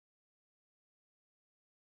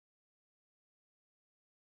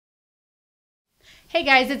Hey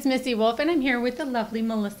guys, it's Missy Wolf, and I'm here with the lovely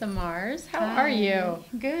Melissa Mars. How are you?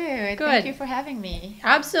 Good. Thank you for having me.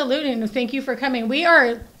 Absolutely, and thank you for coming. We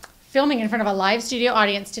are filming in front of a live studio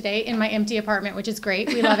audience today in my empty apartment, which is great.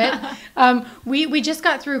 We love it. We just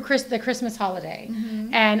got through the Christmas holiday,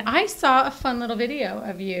 and I saw a fun little video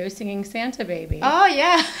of you singing Santa Baby. Oh,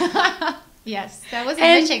 yeah. Yes, that was in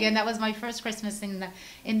Michigan. That was my first Christmas in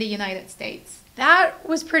the United States. That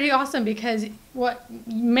was pretty awesome because what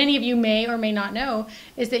many of you may or may not know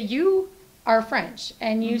is that you are French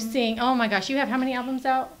and you sing, oh my gosh, you have how many albums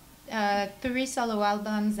out? 3 solo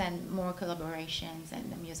albums and more collaborations and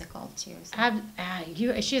the musical too.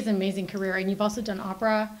 So. She has an amazing career, and you've also done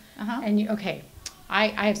opera. And I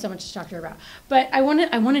have so much to talk to her about. But I want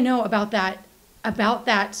to know about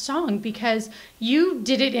that song because you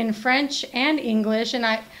did it in French and English, and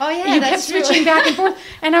you kept switching back and forth,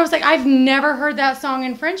 and I was like, I've never heard that song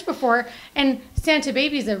in French before. And Santa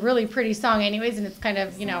Baby is a really pretty song anyways, and it's kind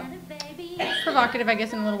of, you know, provocative, I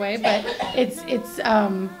guess, in a little way, but it's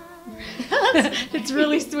it's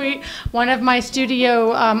really sweet. One of my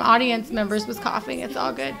studio audience members was coughing. It's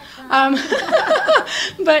all good.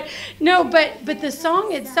 But the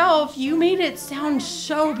song itself, you made it sound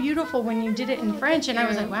so beautiful when you did it in French, and I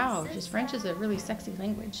was like, wow, just French is a really sexy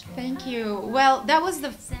language. Thank you. Well, that was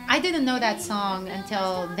I didn't know that song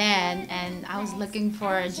until then, and I was looking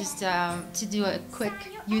for just to do a quick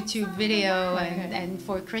YouTube video and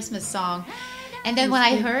for a Christmas song. And then when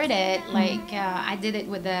I heard it, I did it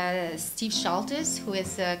with Steve Schultes, who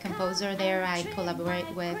is a composer there. I collaborate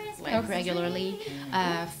with regularly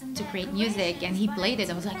to create music, and he played it.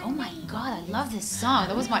 I was like, oh my God, I love this song.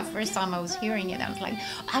 That was my first time I was hearing it. I was like,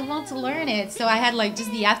 I want to learn it. So I had just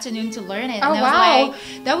the afternoon to learn it. And I was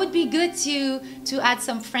like, that would be good to add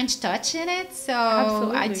some French touch in it.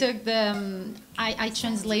 So I took I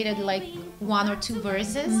translated 1 or 2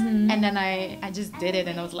 verses, and then I just did it,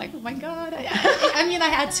 and I was like, oh my God. I mean, I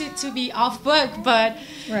had to be off book, but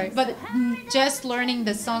just learning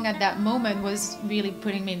the song at that moment was really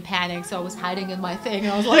putting me in panic, so I was hiding in my thing,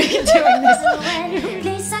 and I was like doing this.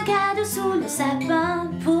 Les 5 cadeaux sous le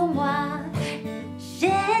sapin pour moi.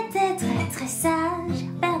 J'étais très très sage,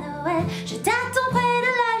 Père Noël. Je t'attends près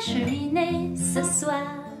de la cheminée ce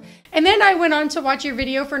soir. And then I went on to watch your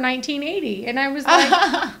video for 1980, and I was like,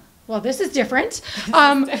 well, this is different.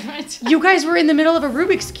 You guys were in the middle of a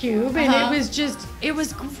Rubik's Cube, and it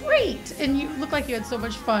was great. And you looked like you had so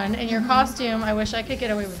much fun. And your costume, I wish I could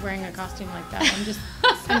get away with wearing a costume like that.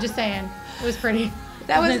 I'm just saying, it was pretty.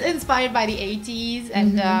 That was inspired by the 80s,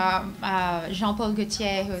 and Jean-Paul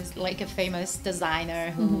Gaultier, who's a famous designer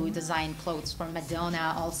who designed clothes for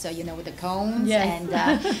Madonna, also, with the cones.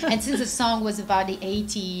 Yes. And since the song was about the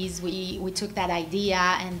 80s, we took that idea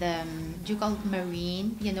and do you call it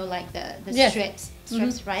marine? The strips.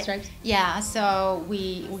 Strips, right? Stripes. Yeah, so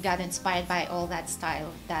we got inspired by all that style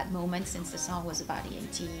of that moment, since the song was about the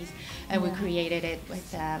 80s, and we created it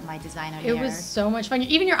with my designer. It was so much fun.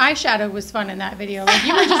 Even your eyeshadow was fun in that video.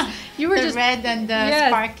 You were just red and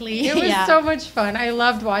sparkly. It was so much fun. I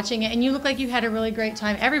loved watching it, and you looked like you had a really great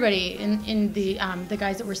time. Everybody in the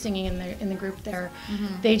guys that were singing in the group there,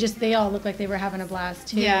 they all looked like they were having a blast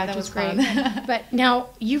too. Yeah, that was great. Fun. But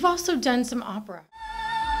now you've also done some opera.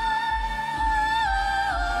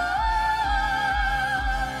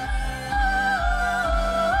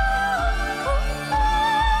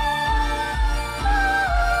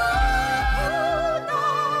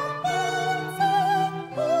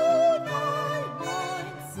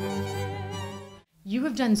 You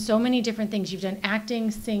have done so many different things. You've done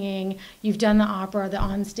acting, singing, you've done the opera, the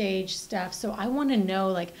onstage stuff. So I want to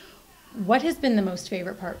know, what has been the most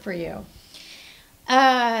favorite part for you?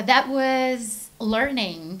 That was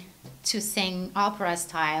learning to sing opera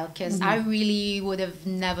style, because I really would have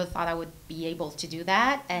never thought I would be able to do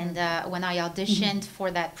that. And when I auditioned for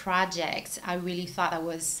that project, I really thought I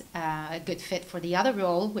was a good fit for the other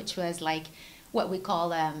role, which was what we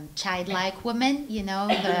call childlike woman,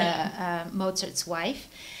 the Mozart's wife.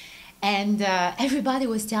 And everybody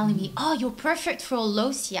was telling me, oh, you're perfect for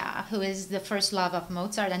Lucia, who is the first love of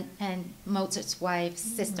Mozart and Mozart's wife's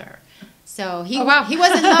sister. So he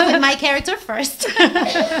was in love with my character first.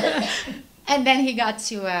 And then he got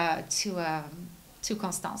to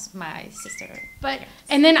Constance, my sister.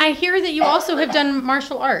 And then I hear that you also have done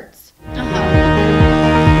martial arts.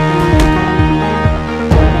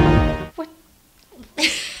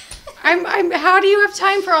 How do you have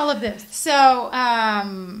time for all of this? So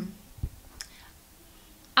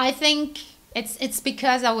I think it's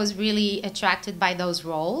because I was really attracted by those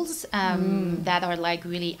roles that are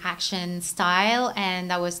really action style,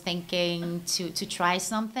 and I was thinking to try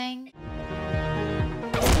something.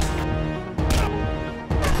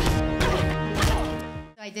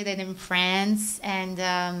 did it in France, and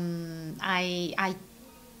I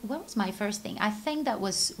what was my first thing? I think that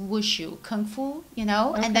was wushu, kung fu, you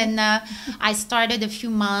know. Okay. And then I started a few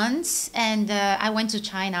months, and I went to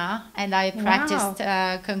China, and I practiced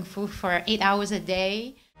kung fu for 8 hours a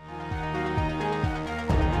day.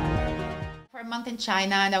 For a month in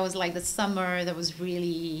China, and that was like the summer. That was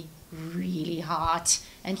really, really hot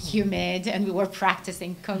and humid, and we were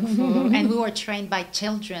practicing kung fu, and we were trained by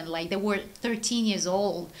children, like they were 13 years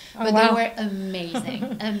old, but they were amazing,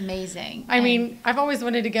 amazing. I mean, I've always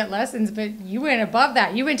wanted to get lessons, but you went above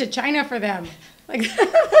that. You went to China for them. Like,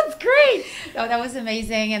 that's great. Oh, that was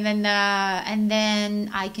amazing. And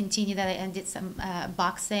then I continued that. I did some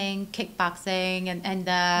boxing, kickboxing, and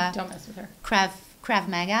don't mess with her. Krav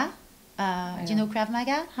Maga. Do you know Krav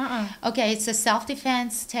Maga? Okay, it's a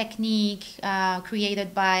self-defense technique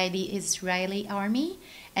created by the Israeli army,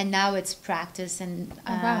 and now it's practiced and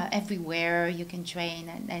everywhere you can train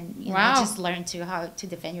and you know, just learn how to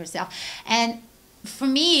defend yourself. And for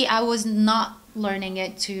me, I was not learning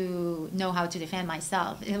it to know how to defend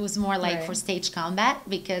myself. It was more like for stage combat,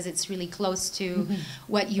 because it's really close to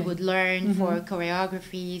what you would learn for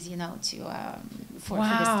choreographies, you know, to for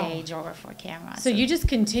the stage or for camera. So you just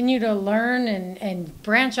continue to learn and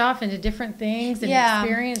branch off into different things and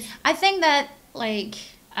experience. I think that like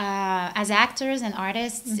as actors and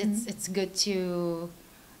artists, it's good to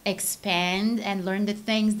expand and learn the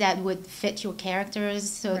things that would fit your characters.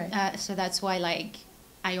 So so that's why like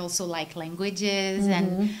I also like languages,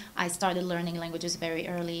 and I started learning languages very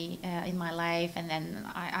early in my life, and then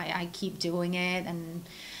I keep doing it. And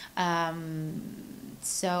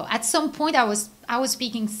so at some point I was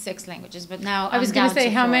speaking 6 languages, but now I was going to say,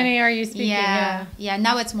 how many are you speaking? Yeah,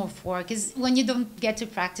 now it's more 4, because when you don't get to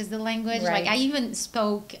practice the language, like I even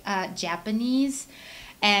spoke Japanese.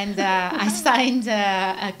 And I signed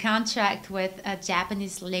a contract with a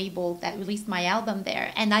Japanese label that released my album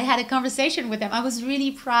there. And I had a conversation with them. I was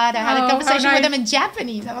really proud. I had a conversation with them in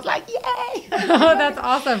Japanese. I was like, yay! Oh, that's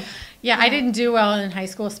awesome. Yeah, I didn't do well in high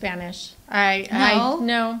school Spanish.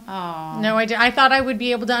 No, I thought I would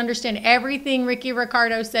be able to understand everything Ricky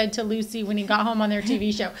Ricardo said to Lucy when he got home on their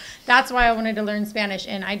TV show. That's why I wanted to learn Spanish,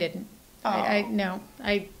 and I didn't.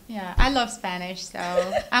 Yeah, I love Spanish, so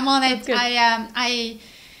I'm on it.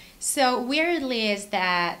 So weirdly is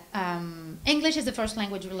that English is the first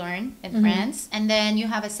language we learn in France, and then you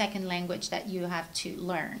have a second language that you have to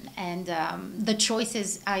learn, and the choice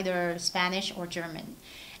is either Spanish or German.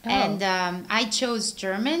 And I chose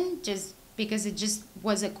German just because it just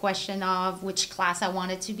was a question of which class I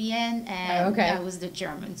wanted to be in, and that was the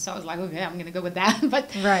German. So I was like, okay, I'm going to go with that.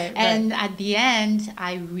 But at the end,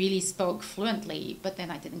 I really spoke fluently, but then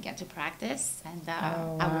I didn't get to practice, and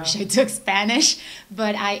I wish I took Spanish.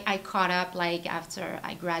 But I caught up, like, after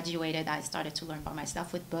I graduated, I started to learn by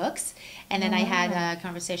myself with books, and then I had a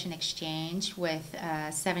conversation exchange with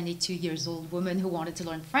a 72 years old woman who wanted to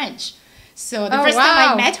learn French. So the first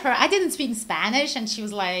time I met her, I didn't speak Spanish, and she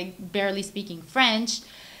was like barely speaking French.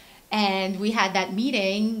 And we had that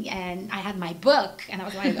meeting, and I had my book, and I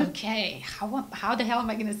was like, okay, how the hell am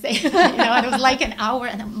I going to say it? You know, and it was like an hour,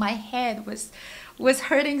 and my head was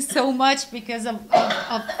hurting so much because of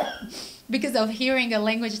hearing a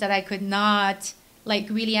language that I could not like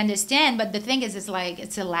really understand. But the thing is,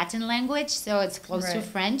 it's a Latin language, so it's close to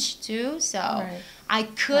French too. So I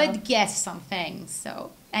could guess some things.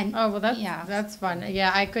 So. And that's fun. Yeah,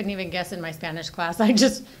 I couldn't even guess in my Spanish class. I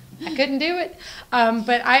couldn't do it.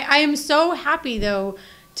 But I am so happy though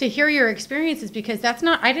to hear your experiences, because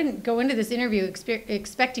I didn't go into this interview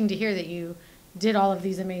expecting to hear that you did all of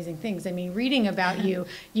these amazing things. I mean, reading about you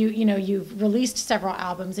know, you've released several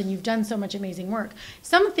albums and you've done so much amazing work.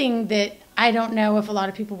 Something that I don't know if a lot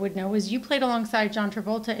of people would know is you played alongside John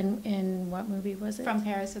Travolta in what movie was it? From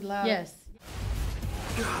Paris with Love. Yes.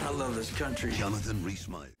 God, I love this country. Jonathan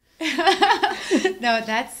Rhys-Meyers. No,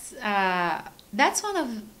 that's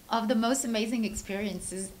one of the most amazing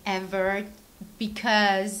experiences ever,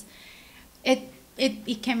 because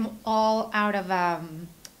it came all out of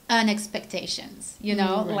unexpectations. You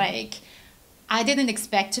know, like I didn't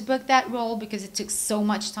expect to book that role because it took so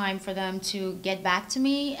much time for them to get back to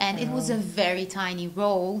me, and it was a very tiny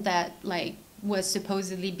role that like was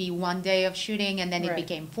supposedly be 1 day of shooting, and then it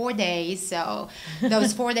became 4 days. So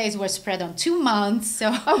those 4 days were spread on 2 months.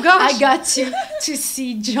 So I got to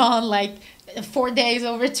see John like 4 days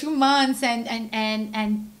over 2 months,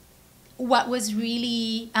 and what was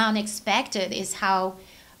really unexpected is how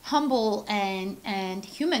humble and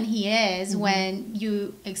human he is when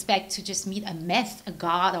you expect to just meet a myth, a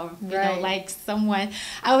god, or you know, like someone.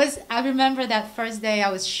 I remember that first day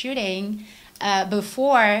I was shooting.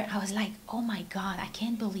 before, I was like, oh my God, I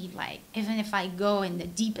can't believe, like, even if I go in the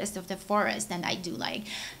deepest of the forest and I do like,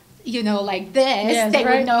 you know, like this, Yes, they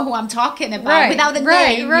right. would know who I'm talking about Right, without the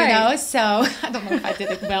right, name, right. you know? So I don't know if I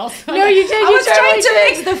did it well. So No, you did. I You was trying to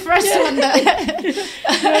totally mix the first one No,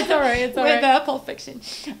 it's all right. It's all with right. Pulp Fiction.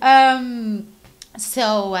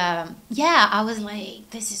 Yeah, I was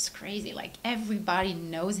like, this is crazy. Like, everybody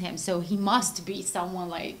knows him. So he must be someone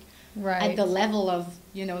like Right. at the level of,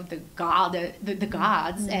 you know, the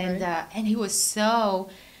gods. And he was so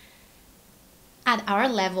at our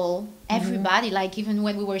level, everybody, like, even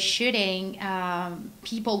when we were shooting,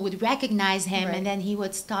 people would recognize him, Right. and then he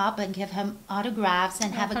would stop and give him autographs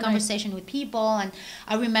and have how a nice. conversation with people. And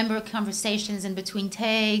I remember conversations in between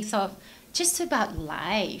takes of just about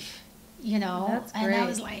life, you know. That's And I great.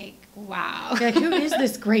 was like, wow. Like, who is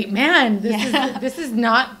this great man? Yeah. This is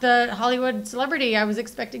not the Hollywood celebrity I was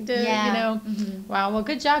expecting to, Yeah. you know. Wow. Well,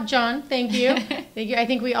 good job, John. Thank you. Thank you. I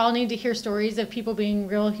think we all need to hear stories of people being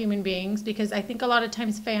real human beings, because I think a lot of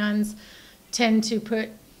times fans tend to put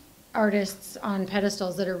artists on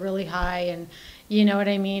pedestals that are really high, and you know what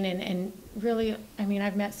I mean? And really, I mean,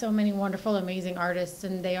 I've met so many wonderful, amazing artists,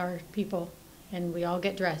 and they are people. And we all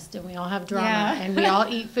get dressed, and we all have drama, Yeah. and we all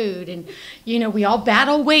eat food, and you know, we all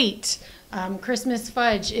battle weight. Christmas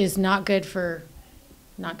fudge is not good for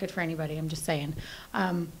anybody. I'm just saying.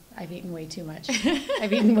 I've eaten way too much.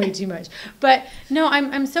 I've eaten way too much. But no,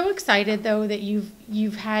 I'm so excited though that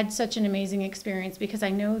you've had such an amazing experience, because I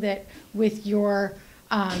know that with your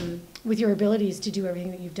abilities to do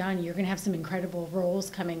everything that you've done, you're going to have some incredible roles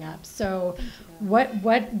coming up. So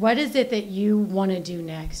what is it that you want to do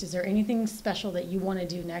next? Is there anything special that you want to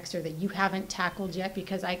do next, or that you haven't tackled yet?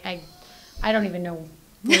 Because I don't even know.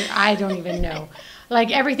 I don't even know.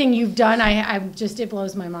 Like, everything you've done, it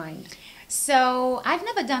blows my mind. So I've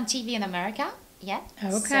never done TV in America yet.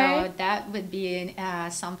 Okay. So that would be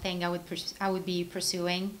something I would be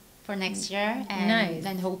pursuing for next year, and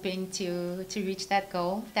then hoping to reach that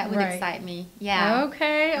goal. That would Right. excite me. Yeah.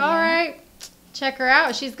 Okay. All right. Check her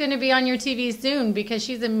out. She's going to be on your TV soon, because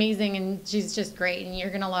she's amazing and she's just great, and you're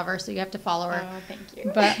going to love her. So you have to follow her. Oh, thank you.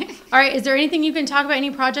 But all right, is there anything you can talk about?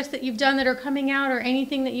 Any projects that you've done that are coming out, or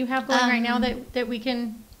anything that you have going right now that we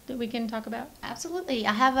can talk about? Absolutely.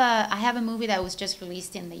 I have a movie that was just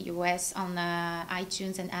released in the U.S. on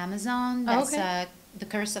iTunes and Amazon. That's okay. The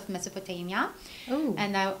Curse of Mesopotamia. Oh.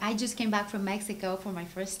 And I just came back from Mexico for my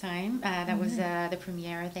first time. That was the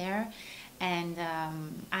premiere there. And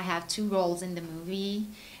I have 2 roles in the movie.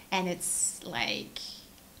 And it's like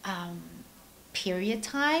period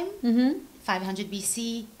time, 500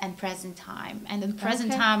 BC, and present time. And in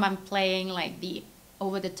present time, I'm playing like the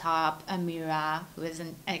over-the-top Amira, who is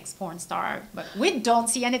an ex-porn star, but we don't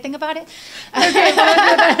see anything about it. Okay,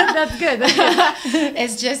 well, that's good. That's good.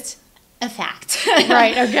 It's just a fact.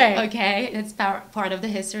 Right, okay. Okay, it's part of the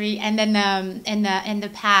history. And then in the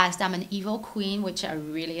past, I'm an evil queen, which I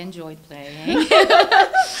really enjoyed playing.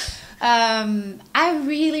 I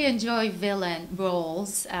really enjoy villain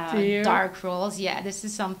roles, dark roles. Yeah, this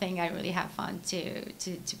is something I really have fun to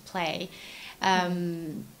play.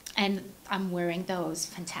 And I'm wearing those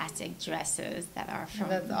fantastic dresses that are from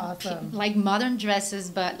That's awesome. like modern dresses,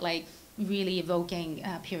 but like really evoking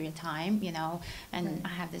period time, you know. And I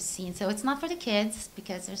have this scene, so it's not for the kids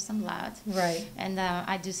because there's some blood. Right. And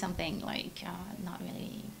I do something like not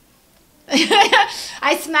really.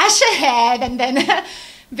 I smash a head, and then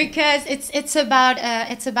because it's about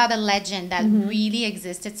a legend that really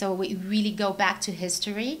existed. So we really go back to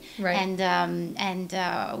history, Right. And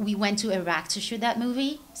we went to Iraq to shoot that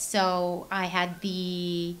movie. So I had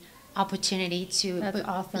the opportunity to That's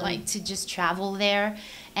awesome. like to just travel there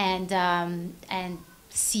and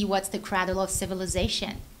see what's the cradle of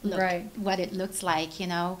civilization. Right. What it looks like, you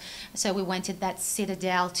know. So we went to that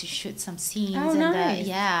citadel to shoot some scenes. Oh, and nice.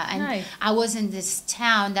 and Nice. I was in this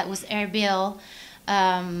town that was Erbil,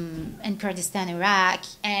 in Kurdistan, Iraq,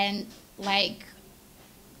 and like,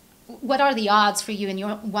 what are the odds for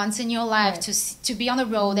you once in your life Right. to be on the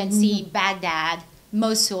road and see Baghdad,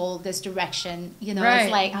 Mosul, this direction? You know, Right.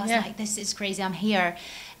 it's like I was Yeah. like, this is crazy. I'm here.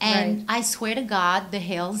 And I swear to God, the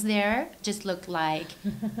hills there just look like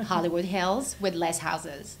Hollywood hills with less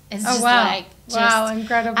houses. It's just like, wow,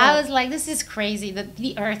 incredible. I was like, this is crazy.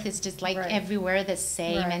 The earth is just like Right. everywhere the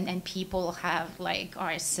same, Right. and people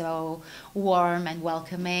are so warm and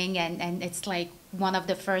welcoming, and it's like one of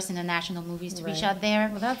the first international movies to be Right. shot there.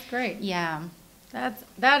 Well, that's great. Yeah.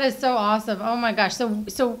 That is so awesome. Oh my gosh. So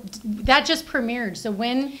that just premiered. So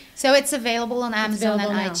when? So it's available on Amazon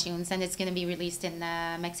available and now. iTunes, and it's going to be released in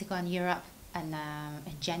Mexico and Europe in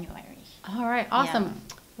January. All right. Awesome.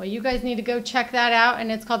 Yeah. Well, you guys need to go check that out,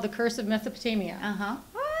 and it's called The Curse of Mesopotamia. Uh-huh.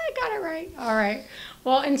 I got it right. All right.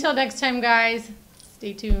 Well, until next time, guys,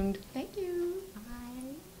 stay tuned. Okay.